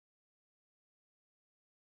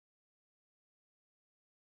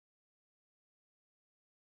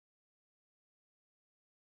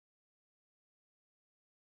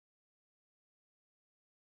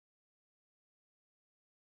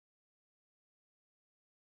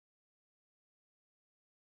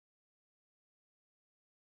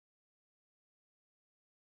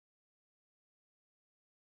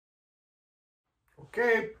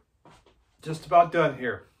Okay, just about done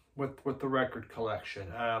here with the record collection.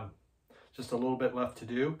 Just a little bit left to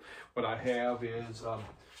do. What I have is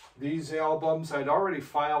these albums I'd already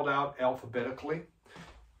filed out alphabetically.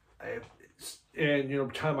 And you know,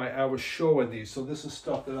 time I was showing these, so this is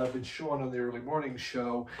stuff that I've been showing on the early morning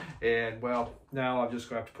show, and well, now I'm just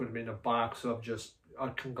going to have to put them in a box of just a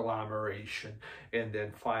conglomeration and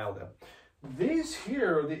then file them. These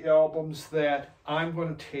here are the albums that I'm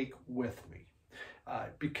going to take with me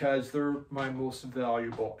because they're my most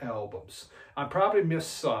valuable albums. I probably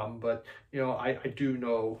missed some, but you know, I do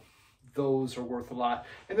know those are worth a lot.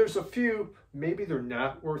 And there's a few, maybe they're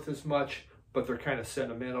not worth as much, but they're kind of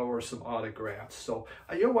sentimental or some autographs. So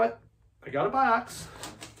you know what? I got a box.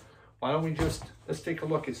 Why don't we let's take a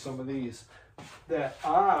look at some of these that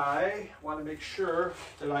I want to make sure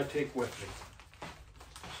that I take with me.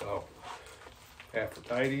 So,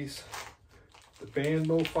 Aphrodite's, the band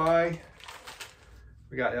MoFi.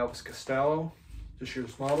 We got Elvis Costello, this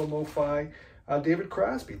year's model MoFi. David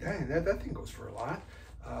Crosby, dang, that thing goes for a lot.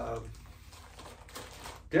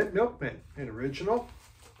 Dead Milkmen, an original.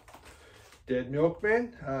 Dead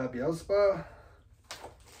Milkmen, Beelzebub.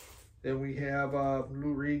 Then we have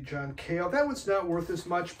Lou Reed, John Cale. That one's not worth as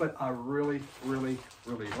much, but I really, really,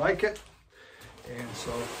 really like it. And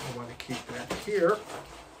so I want to keep that here.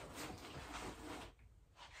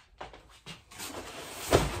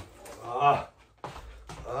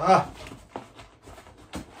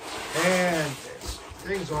 And this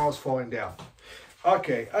thing's always falling down.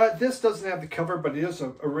 Okay, this doesn't have the cover, but it is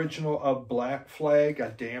an original of Black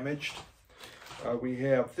Flag, Damaged. We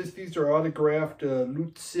have these are autographed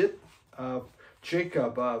Lutsit.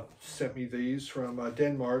 Jacob sent me these from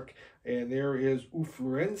Denmark, and there is Uffe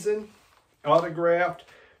Lorenzen autographed.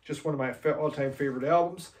 Just one of my all-time favorite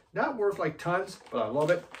albums. Not worth like tons, but I love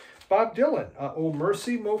it. Bob Dylan, Oh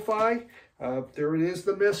Mercy MoFi. There it is,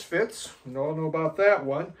 The Misfits. We all know about that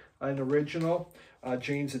one. An original,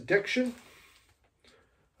 Jane's Addiction.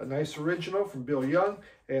 A nice original from Bill Young.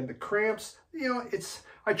 And The Cramps. You know,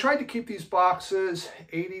 I tried to keep these boxes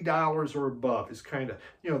 $80 or above. It's kind of,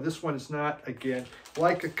 you know, this one is not, again,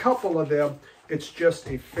 like a couple of them, it's just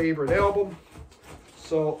a favorite album.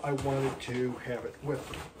 So I wanted to have it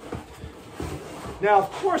with me. Now,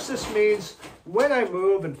 of course, this means when I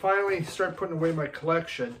move and finally start putting away my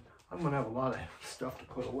collection, I'm going to have a lot of stuff to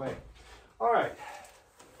put away. All right.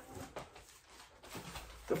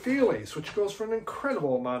 The Feelies, which goes for an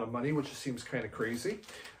incredible amount of money, which seems kind of crazy.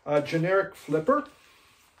 Generic Flipper.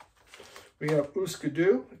 We have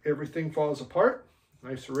Uskadoo, Everything Falls Apart.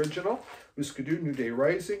 Nice original. Uskadoo, New Day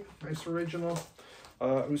Rising. Nice original.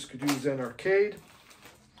 Uskadoo Zen Arcade.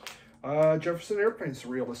 Jefferson Airplane's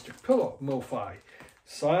Realistic Pillow, MoFi.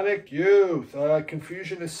 Sonic Youth,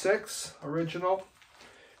 Confusion is Sex, original.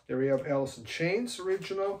 There we have Alice in Chains,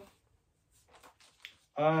 original.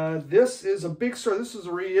 This is a big store. This is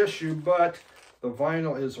a reissue, but the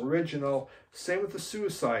vinyl is original. Same with the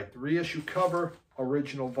Suicide. The reissue cover,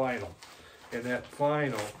 original vinyl. And that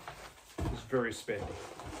vinyl is very spendy.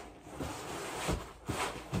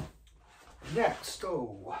 Next,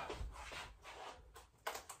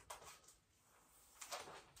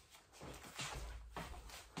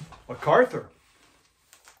 MacArthur.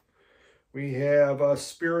 We have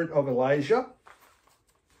Spirit of Elijah.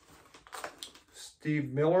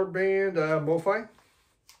 Steve Miller Band, MoFi.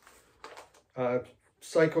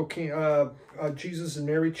 Psycho King, Jesus and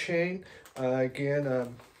Mary Chain.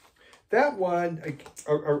 Again, that one,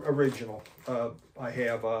 original. I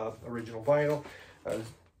have original vinyl.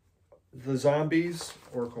 The Zombies,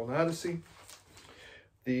 Oracle and Odyssey.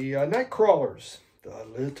 The Nightcrawlers, the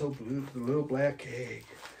little black egg.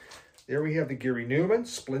 There we have the Gary Newman,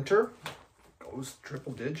 Splinter, goes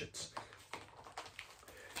triple digits.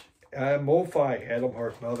 MoFi, Adam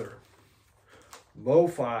Hart Mother.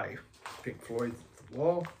 MoFi, Pink Floyd, The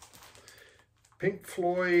Wall. Pink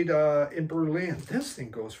Floyd in Berlin. This thing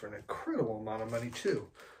goes for an incredible amount of money too.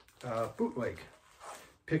 Bootleg.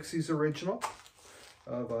 Pixies original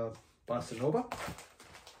of Bossa Nova.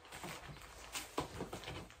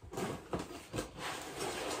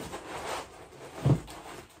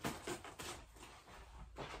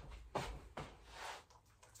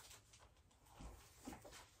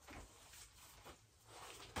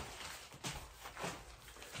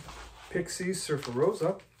 Pixies, Surfer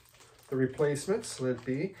Rosa. The Replacements, Let It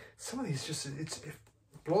Be. Some of these just, it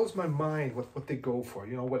blows my mind what they go for.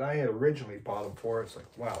 You know, what I had originally bought them for, it's like,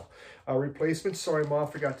 wow. Replacements, Sorry Ma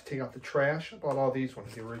forgot to take out the trash. I bought all these when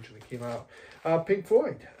they originally came out. Pink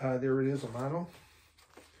Floyd, there it is, a mono.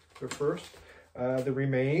 Their first. The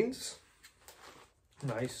Remains,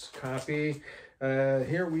 nice copy.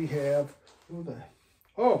 Here we have,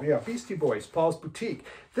 Oh, yeah, Beastie Boys, Paul's Boutique.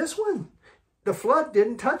 This one, the flood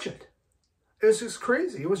didn't touch it. It was just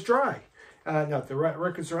crazy. It was dry. Now, the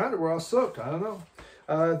records around it were all soaked. I don't know.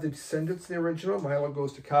 The Descendants, the original. Milo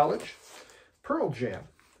Goes to College. Pearl Jam,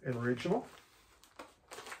 an original.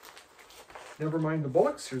 Nevermind the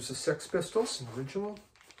Bollocks. Here's the Sex Pistols, an original.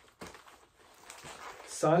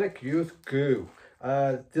 Sonic Youth Goo.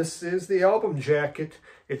 This is the album jacket.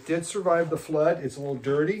 It did survive the flood. It's a little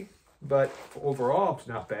dirty, but overall, it's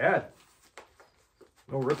not bad.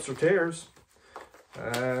 No rips or tears.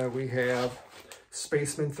 We have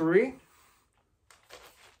Spaceman 3.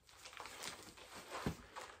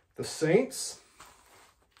 The Saints.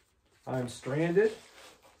 I'm Stranded.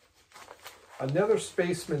 Another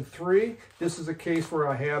Spaceman 3. This is a case where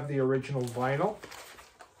I have the original vinyl.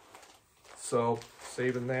 So,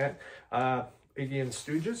 saving that. Iggy and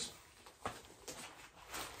Stooges.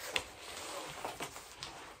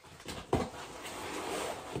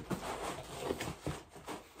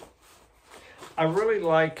 I really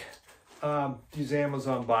like these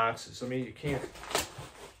Amazon boxes. I mean, you can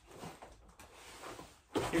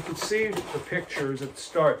see the pictures at the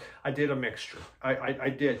start. I did a mixture. I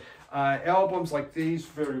did. Albums like these,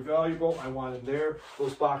 very valuable. I want them there.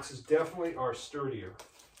 Those boxes definitely are sturdier.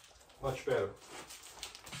 Much better.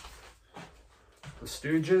 The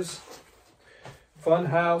Stooges.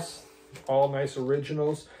 Funhouse. All nice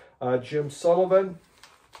originals. Jim Sullivan.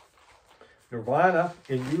 Nirvana,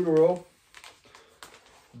 In Utero.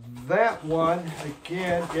 That one,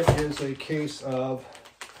 again, it is a case of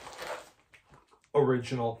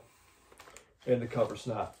original, and the cover's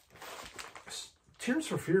not. Tears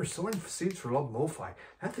for Fears, Sowing Seeds for Love, MoFi.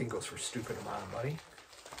 That thing goes for a stupid amount of money.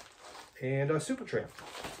 And Supertramp.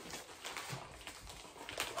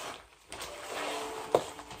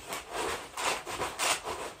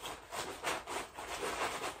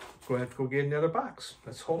 Going to have to go get another box.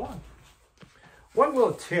 Let's hold on. One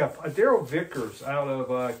little tip, Daryl Vickers out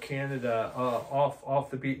of Canada, off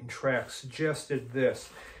the beaten track, suggested this.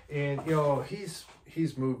 And, you know, he's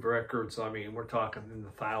moved records. I mean, we're talking in the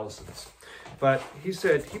thousands. But he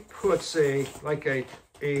said he puts a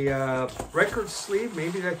record sleeve,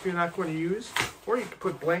 maybe that you're not going to use, or you could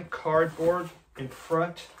put blank cardboard in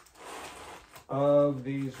front of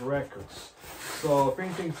these records. So if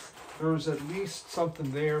anything, there's at least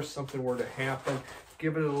something there, something were to happen,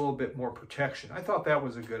 give it a little bit more protection. I thought that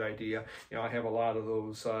was a good idea. You know, I have a lot of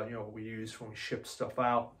those, you know, we use when we ship stuff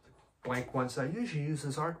out. Blank ones I usually use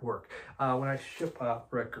as artwork when I ship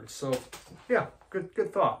records. So, yeah,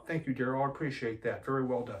 good thought. Thank you, Daryl. I appreciate that. Very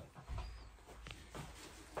well done.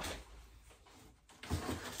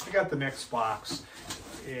 I got the next box.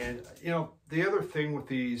 And, you know, the other thing with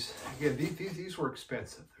these, again, these were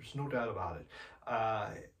expensive. There's no doubt about it.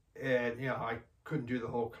 And, you know, I couldn't do the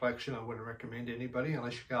whole collection. I wouldn't recommend to anybody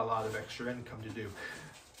unless you got a lot of extra income to do.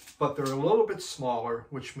 But they're a little bit smaller,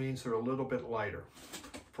 which means they're a little bit lighter.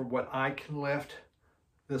 For what I can lift,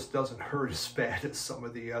 this doesn't hurt as bad as some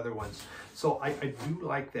of the other ones. So I do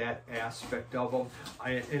like that aspect of them.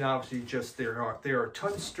 And obviously just they are a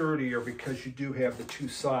ton sturdier because you do have the two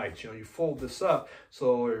sides. You know, you fold this up,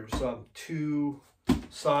 so there's two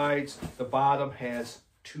sides. The bottom has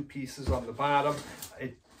two pieces on the bottom.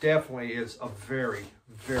 It definitely is a very,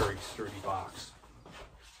 very sturdy box.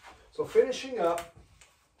 So finishing up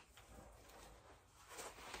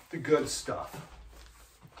the good stuff.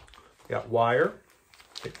 Got Wire,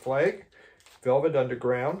 Big Flag, Velvet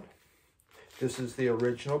Underground. This is the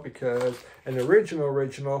original because an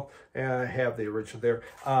original, and I have the original there.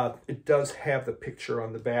 It does have the picture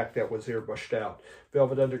on the back that was airbrushed out.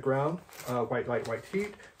 Velvet Underground, White Light, White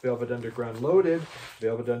Heat, Velvet Underground Loaded,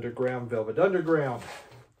 Velvet Underground, Velvet Underground.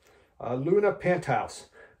 Luna Penthouse.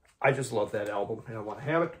 I just love that album and I want to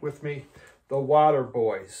have it with me. The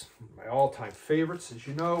Waterboys, my all-time favorites, as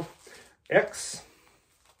you know. X.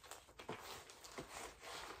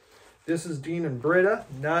 This is Dean and Britta,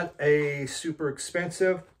 not a super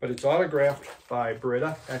expensive, but it's autographed by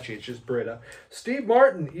Britta. Actually, it's just Britta. Steve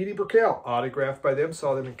Martin, Edie Brickell, autographed by them.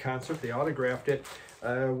 Saw them in concert. They autographed it.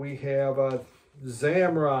 We have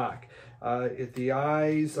Zamrock. At the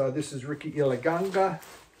Eyes, this is Ricky Ilaganga.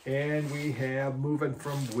 And we have Moving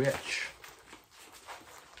from Witch.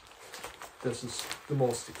 This is the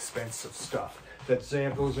most expensive stuff. Those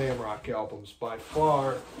Zamrock albums, by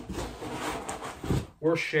far,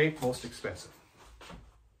 worst shape, most expensive.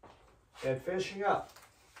 And finishing up,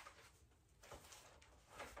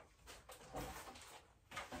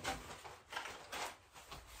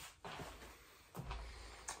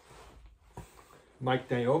 Mike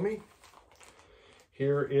Naomi.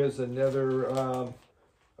 Here is another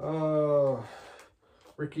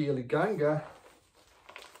Ricky Iliganga.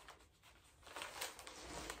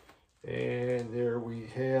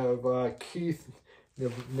 have Keith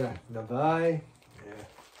Navai,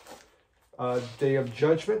 Day of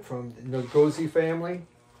Judgment from the Ngozi family.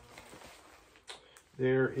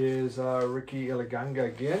 There is Ricky Eleganga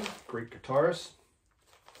again, great guitarist.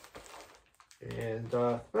 And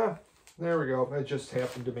there we go. I just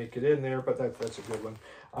happened to make it in there, but that's a good one.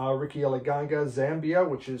 Ricky Eleganga, Zambia,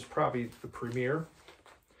 which is probably the premier.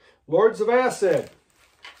 Lords of Acid.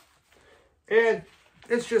 And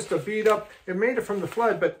it's just a beat up. It made it from the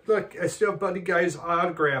flood, but look, I still have Buddy Guy's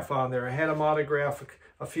autograph on there. I had him autograph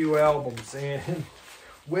a few albums, and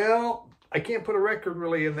well, I can't put a record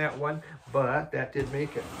really in that one, but that did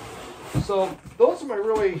make it. So those are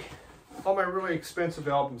all my really expensive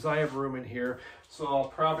albums. I have room in here, so I'll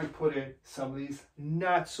probably put in some of these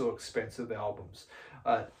not so expensive albums.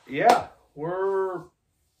 Yeah, we're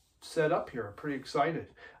set up here. I'm pretty excited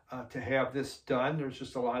to have this done. There's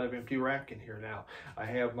just a lot of empty rack in here now. I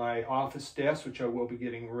have my office desk, which I will be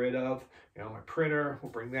getting rid of. You know, my printer,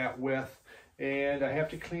 we'll bring that with. And I have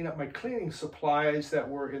to clean up my cleaning supplies that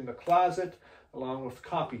were in the closet, along with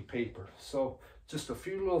copy paper. So just a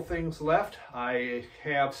few little things left. I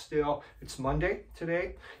have still, it's Monday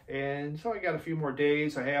today, and so I got a few more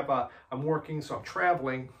days. I'm working, so I'm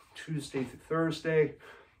traveling Tuesday through Thursday.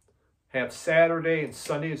 Have Saturday and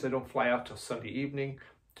Sundays. I don't fly out till Sunday evening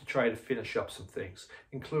to try to finish up some things,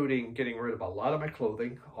 including getting rid of a lot of my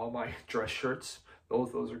clothing, all my dress shirts.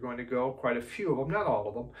 Those are going to go, quite a few of them, not all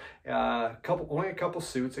of them. Only a couple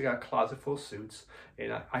suits. I got a closet full of suits,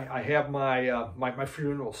 and I have my my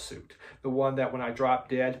funeral suit, the one that when I drop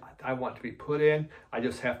dead, I want to be put in. I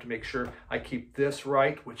just have to make sure I keep this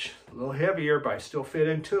right, which is a little heavier, but I still fit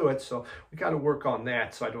into it. So we got to work on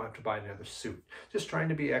that, so I don't have to buy another suit. Just trying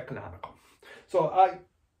to be economical. So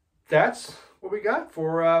that's what we got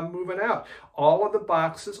for moving out. All of the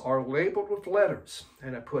boxes are labeled with letters,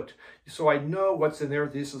 and I put, so I know what's in there.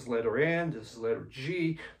 This is letter N, this is letter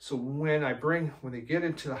G. So when they get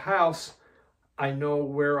into the house, I know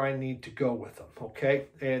where I need to go with them, okay?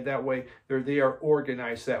 And that way, they are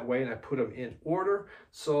organized that way, and I put them in order.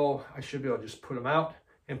 So I should be able to just put them out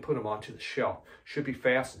and put them onto the shelf. Should be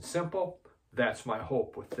fast and simple. That's my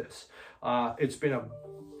hope with this.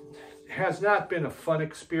 Has not been a fun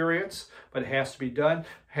experience, but it has to be done.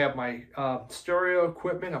 Have my stereo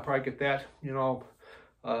equipment. I'll probably get that,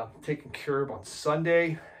 taken care of on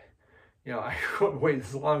Sunday. I want to wait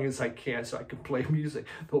as long as I can so I can play music,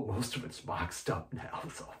 though most of it's boxed up now.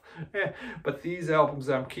 So, but these albums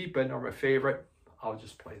that I'm keeping are my favorite. I'll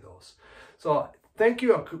just play those. So thank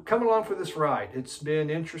you for coming along for this ride. It's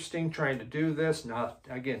been interesting trying to do this. Not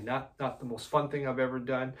the most fun thing I've ever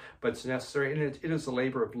done, but it's necessary, and it is a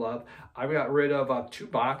labor of love. I got rid of 2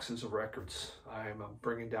 boxes of records. I'm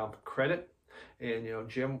bringing down credit, and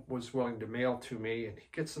Jim was willing to mail to me, and he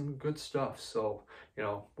gets some good stuff. So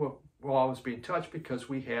we'll always be in touch, because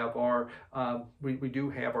we have our we do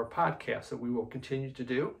have our podcast that we will continue to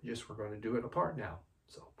do. Just we're going to do it apart now.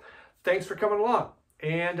 So thanks for coming along,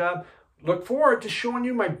 and look forward to showing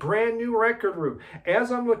you my brand new record room.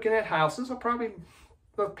 As I'm looking at houses,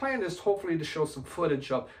 the plan is hopefully to show some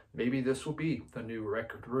footage of maybe this will be the new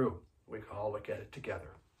record room. We can all look at it together.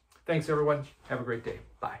 Thanks, everyone. Have a great day.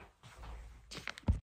 Bye.